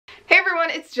everyone,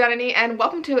 it's Jananie and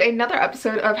welcome to another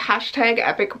episode of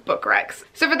 #EpicBookRecs.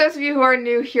 So for those of you who are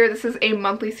new here, this is a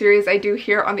monthly series I do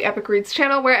here on the Epic Reads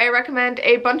channel where I recommend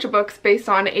a bunch of books based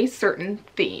on a certain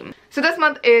theme. So this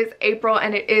month is April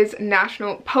and it is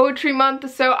National Poetry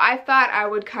Month, so I thought I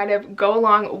would kind of go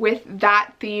along with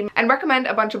that theme and recommend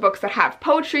a bunch of books that have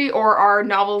poetry or are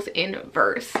novels in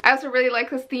verse. I also really like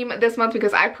this theme this month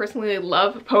because I personally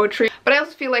love poetry, but I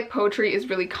also feel like poetry is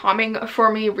really calming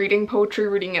for me. Reading poetry,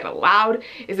 reading it aloud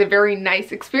is a very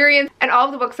nice experience, and all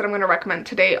of the books that I'm going to recommend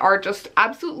today are just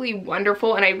absolutely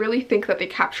wonderful, and I really think that they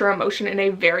capture emotion in a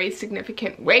very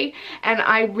significant way, and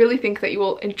I really think that you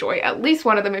will enjoy at least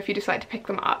one of them if you decide to pick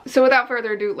them up. So without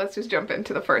further ado, let's just jump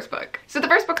into the first book. So the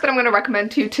first book that I'm going to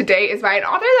recommend to you today is by an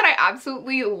author that I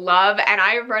absolutely love, and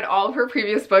I have read all of her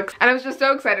previous books, and I was just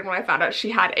so excited when I found out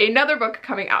she had another book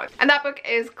coming out. And that book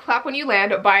is Clap When You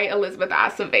Land by Elizabeth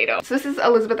Acevedo. So this is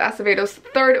Elizabeth Acevedo's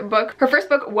third book. Her first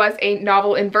book was a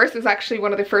novel in verse. It was actually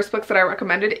one of the first books that I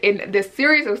recommended in this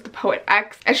series. It was The Poet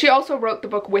X, and she also wrote the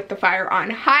book With the Fire on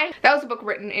High. That was a book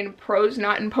written in prose,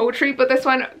 not in poetry, but this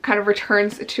one kind of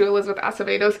returns to Elizabeth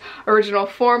Acevedo's original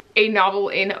form, a novel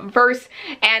in verse,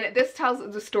 and this tells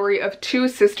the story of two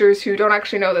sisters who don't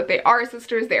actually know that they are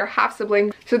sisters. They are half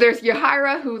siblings. So there's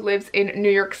Yahaira, who lives in New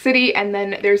York City, and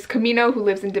then there's Camino, who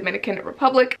lives in Dominican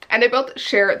Republic, and they both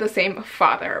share the same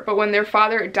father. But when their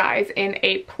father dies in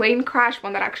a plane crash,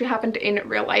 one that actually happened in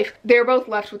real life, they're both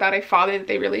left without a father that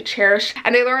they really cherish,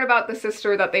 and they learn about the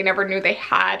sister that they never knew they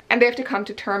had, and they have to come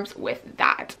to terms with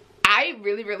that. I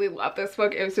really love this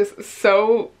book. It was just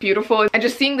so beautiful, and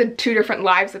just seeing the two different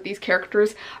lives that these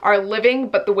characters are living,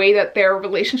 but the way that their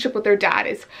relationship with their dad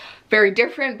is very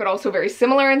different but also very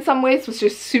similar in some ways was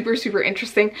just super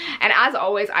interesting. And as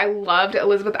always, I loved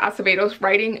Elizabeth Acevedo's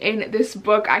writing in this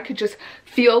book. I could just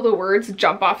feel the words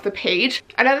jump off the page.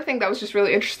 Another thing that was just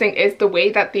really interesting is the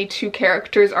way that the two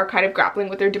characters are kind of grappling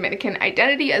with their Dominican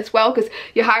identity as well, because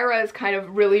Yahaira is kind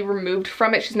of really removed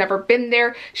from it. She's never been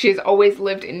there. She has always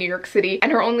lived in New York City,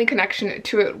 and her only connection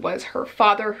to it was her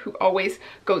father, who always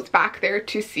goes back there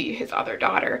to see his other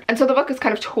daughter. And so the book is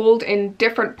kind of told in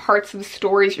different parts of the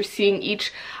stories. You're seeing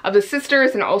each of the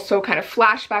sisters and also kind of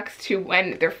flashbacks to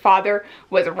when their father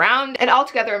was around, and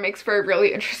altogether it makes for a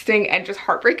really interesting and just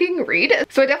heartbreaking read.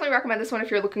 So I definitely recommend this one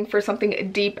if you're looking for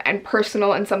something deep and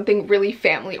personal and something really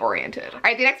family oriented.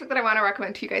 Alright, the next book that I want to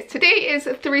recommend to you guys today is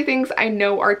Three Things I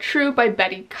Know Are True by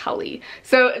Betty Cully.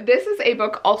 So this is a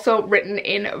book also written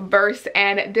in verse,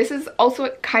 and this is also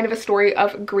kind of a story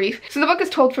of grief. So the book is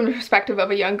told from the perspective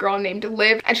of a young girl named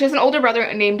Liv, and she has an older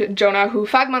brother named Jonah who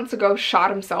 5 months ago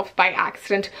shot himself by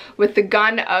accident with the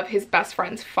gun of his best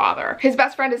friend's father. His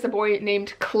best friend is a boy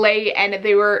named Clay, and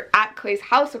they were at Clay's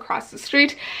house across the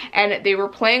street, and they were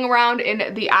playing around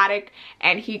in the attic,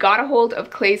 and he got a hold of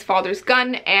Clay's father's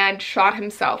gun and shot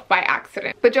himself by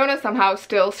accident. But Jonah somehow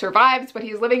still survives, but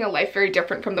he's living a life very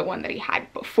different from the one that he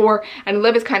had before, and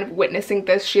Liv is kind of witnessing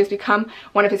this. She has become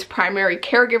one of his primary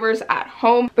caregivers at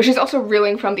home, but she's also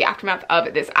reeling from the aftermath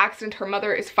of this accident. Her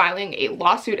mother is filing a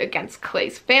lawsuit against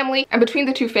Clay's family, and between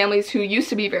the two families who used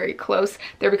to be very close,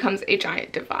 there becomes a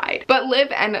giant divide. But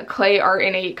Liv and Clay are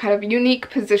in a kind of unique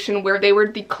position where they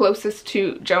were the closest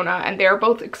to Jonah, and they're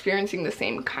both experiencing the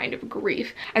same kind of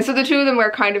grief. And so the two of them are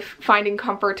kind of finding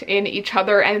comfort in each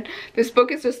other, and this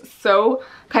book is just so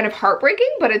kind of heartbreaking,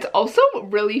 but it's also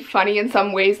really funny in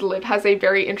some ways. Liv has a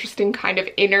very interesting kind of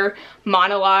inner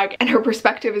monologue, and her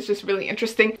perspective is just really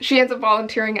interesting. She ends up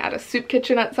volunteering at a soup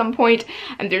kitchen at some point,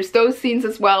 and there's those scenes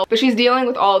as well, but she's dealing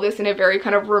with all of this in a very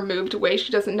kind of removed way.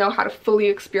 She doesn't know how to fully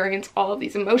experience all of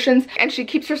these emotions, and she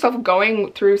keeps herself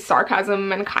going through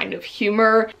sarcasm and kind of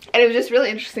humor, and it was just really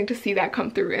interesting to see that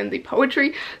come through in the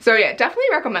poetry. So yeah, definitely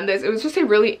recommend this. It was just a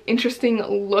really interesting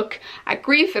look at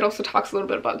grief. It also talks a little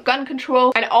bit about gun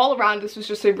control, and all around this was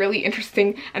just a really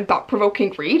interesting and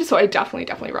thought-provoking read, so I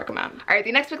definitely recommend. Alright,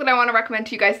 the next book that I want to recommend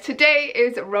to you guys today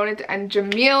is Ronit and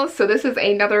Jamil. So this is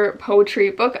another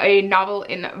poetry book, a novel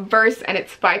in verse, and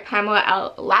it's by Pamela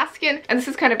L. Laskin, and this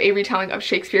is kind of a retelling of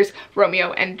Shakespeare's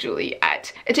Romeo and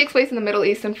Juliet. It takes place in the Middle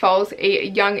East and follows a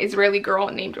young Israeli girl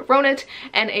named Ronit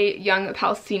and a young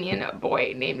Palestinian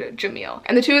boy named Jamil.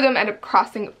 And the two of them end up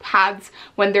crossing paths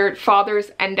when their fathers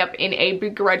end up in a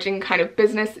begrudging kind of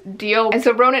business deal. And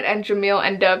so Ronit and Jamil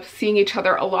end up seeing each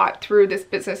other a lot through this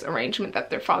business arrangement that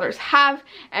their fathers have,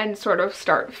 and sort of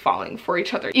start falling for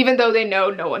each other, even though they know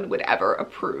no one would ever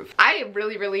approve. I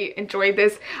really enjoyed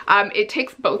this. It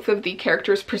takes both of the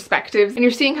characters' perspectives and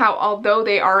you're seeing how although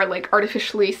they are like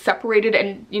artificially separated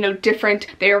and, you know, different,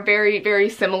 they are very, very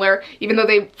similar. Even though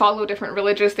they follow different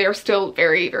religions, they are still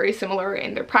very, very similar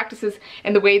in their practices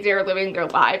and the way they are living their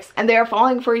lives, and they are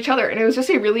falling for each other. And it was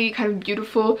just a really kind of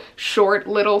beautiful, short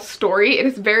little story. It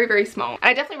is very, very small,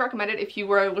 and I definitely recommend it if you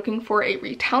were looking for a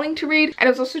retelling to read. And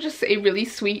it was also just a really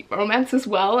sweet romance as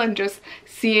well, and just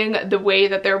seeing the way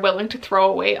that they're willing to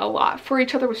throw away a lot for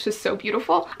each other was just so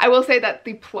beautiful. I will say that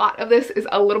the plot of this is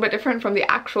a little bit different from the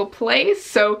actual play,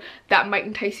 so that might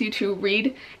entice you to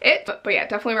read it. But yeah,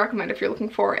 definitely recommend if you're looking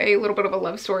for a little bit of a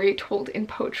love story told in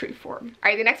poetry form.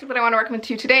 Alright, the next book that I want to recommend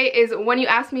to you today is When You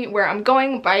Ask Me Where I'm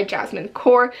Going by Jasmine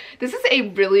Kaur. This is a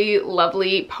really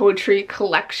lovely poetry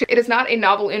collection. It is not a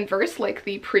novel in verse like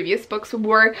the previous books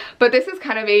were, but this is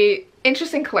kind of a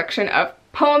interesting collection of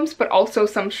poems, but also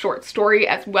some short story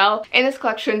as well. In this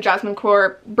collection, Jasmine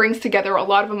Kaur brings together a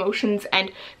lot of emotions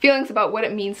and feelings about what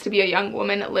it means to be a young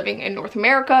woman living in North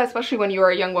America, especially when you are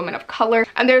a young woman of color.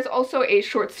 And there's also a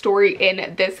short story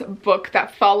in this book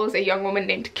that follows a young woman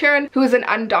named Karen, who is an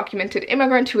undocumented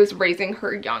immigrant who is raising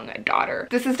her young daughter.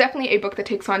 This is definitely a book that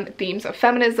takes on themes of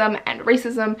feminism and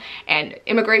racism and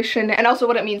immigration, and also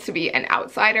what it means to be an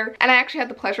outsider. And I actually had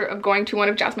the pleasure of going to one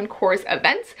of Jasmine Kaur's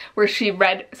events where she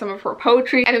read some of her poetry,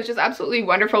 and it was just absolutely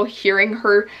wonderful hearing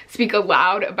her speak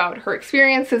aloud about her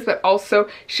experiences, but also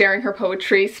sharing her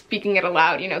poetry, speaking it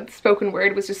aloud. You know, the spoken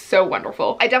word was just so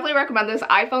wonderful. I definitely recommend this.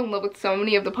 I fell in love with so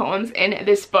many of the poems in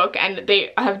this book, and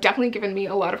they have definitely given me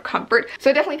a lot of comfort.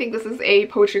 So I definitely think this is a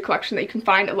poetry collection that you can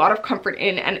find a lot of comfort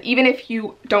in, and even if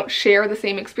you don't share the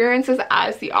same experiences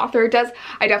as the author does,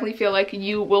 I definitely feel like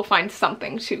you will find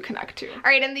something to connect to.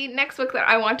 Alright, and the next book that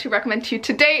I want to recommend to you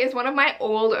today is one of my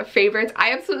old favorites.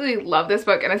 I absolutely love this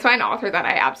book, and it's by an author that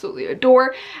I absolutely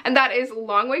adore, and that is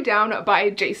Long Way Down by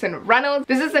Jason Reynolds.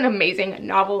 This is an amazing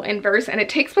novel in verse, and it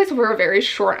takes place over a very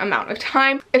short amount of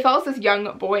time. It follows this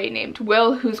young boy named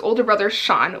Will, whose older brother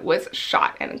Sean was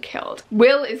shot and killed.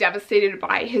 Will is devastated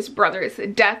by his brother's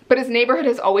death, but his neighborhood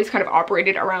has always kind of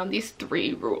operated around these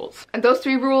 3 rules. And those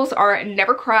 3 rules are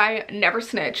never cry, never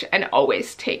snitch, and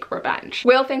always take revenge.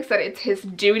 Will thinks that it's his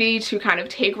duty to kind of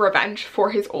take revenge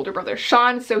for his older brother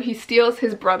Sean, so he steals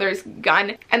his brother's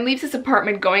gun and leaves his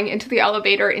apartment, going into the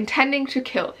elevator intending to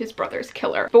kill his brother's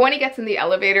killer. But when he gets in the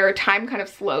elevator, time kind of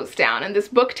slows down, and this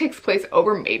book takes place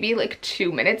over maybe like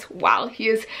 2 minutes while he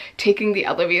is taking the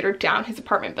elevator down his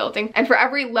apartment building. And for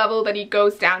every level that he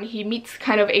goes down, he meets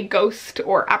kind of a ghost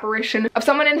or apparition of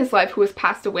someone in his life who has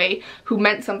passed away, who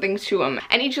meant something to him.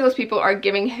 And each of those people are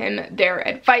giving him their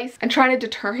advice and trying to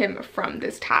deter him from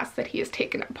this task that he has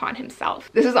taken upon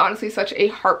himself. This is honestly such a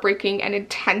heartbreaking and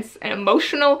intense and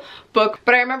emotional book,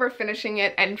 but I remember finishing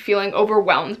it and feeling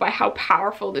overwhelmed by how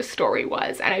powerful this story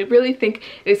was. And I really think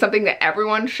it is something that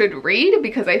everyone should read,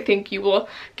 because I think you will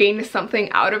gain something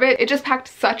out of it. It just packed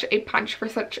such a punch for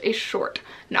such a short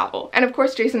novel. And of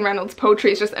course, Jason Reynolds'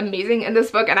 poetry is just amazing in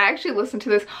this book, and I actually listened to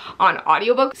this on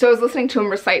audiobook. So I was listening to him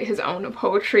recite his own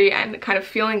poetry and kind of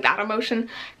feeling that emotion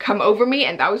come over me,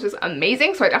 and that was just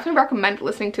amazing. So I definitely recommend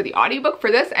listening to the audiobook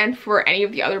for this and for any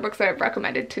of the other books that I've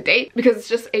recommended to date, because it's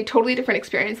just a totally different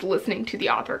experience listening to the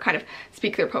author kind of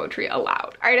speak their poetry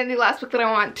aloud. Alright, and the last book that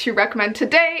I want to recommend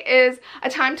today is A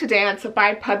Time to Dance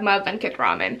by Padma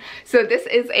Venkatraman. So this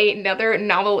is another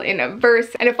novel in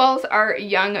verse, and it follows our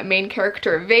young main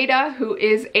character Veda, who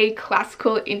is a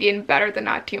classical Indian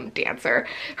Bharatanatyam dancer.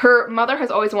 Her mother has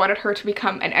always wanted her to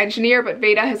become an engineer, but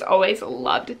Veda has always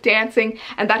loved dancing,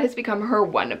 and that has become her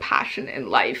one passion in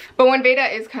life. But when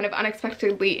Veda is kind of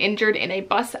unexpectedly injured in a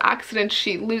bus accident,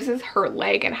 she loses her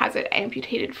leg and has it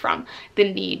amputated from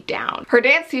the knee down. Her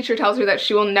dance teacher tells her that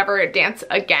she will never dance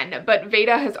again, but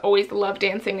Veda has always loved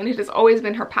dancing, and it has always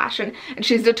been her passion, and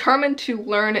she's determined to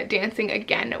learn dancing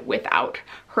again without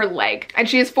her leg. And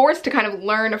she is forced to kind of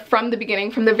learn from the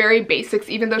beginning, from the very basics,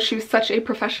 even though she was such a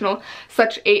professional,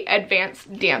 such a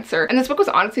advanced dancer. And this book was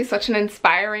honestly such an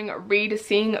inspiring read.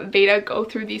 Seeing Veda go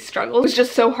through these struggles was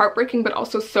just so heartbreaking, but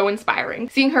also so inspiring.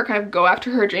 Seeing her kind of go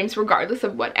after her dreams regardless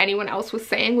of what anyone else was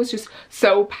saying was just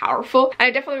so powerful. And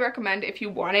I definitely recommend if you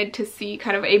wanted to see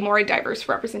kind of a more diverse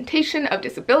representation of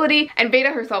disability. And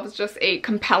Veda herself is just a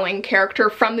compelling character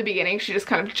from the beginning. She just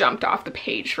kind of jumped off the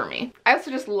page for me. I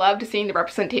also just loved seeing the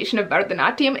representation representation of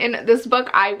Bharatanatyam in this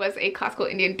book. I was a classical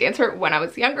Indian dancer when I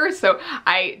was younger, so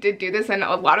I did do this, and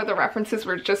a lot of the references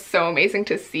were just so amazing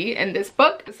to see in this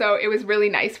book, so it was really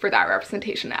nice for that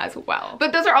representation as well.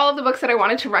 But those are all of the books that I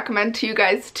wanted to recommend to you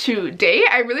guys today.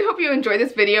 I really hope you enjoyed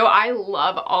this video. I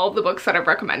love all of the books that I've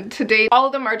recommended today. All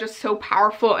of them are just so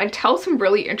powerful and tell some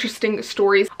really interesting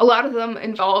stories. A lot of them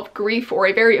involve grief or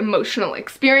a very emotional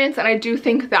experience, and I do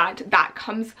think that that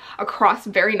comes across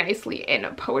very nicely in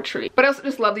poetry. But I also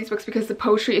just love these books because the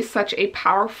poetry is such a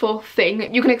powerful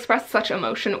thing. You can express such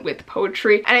emotion with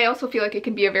poetry, and I also feel like it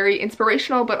can be a very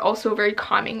inspirational but also very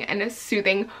calming and a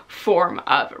soothing form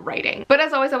of writing. But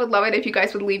as always, I would love it if you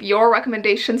guys would leave your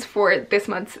recommendations for this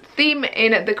month's theme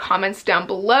in the comments down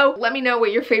below. Let me know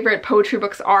what your favorite poetry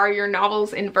books are, your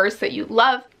novels in verse that you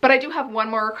love. But I do have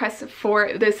one more request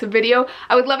for this video.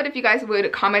 I would love it if you guys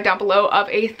would comment down below of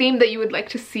a theme that you would like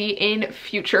to see in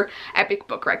future Epic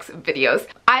Book Recs videos.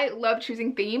 I love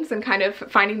choosing themes and kind of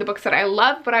finding the books that I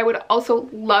love, but I would also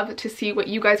love to see what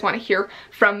you guys want to hear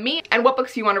from me and what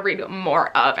books you want to read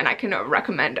more of, and I can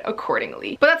recommend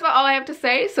accordingly. But that's about all I have to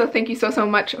say, so thank you so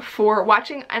much for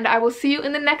watching, and I will see you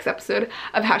in the next episode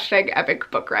of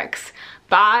 #Epic Book Recs.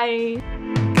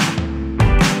 Bye!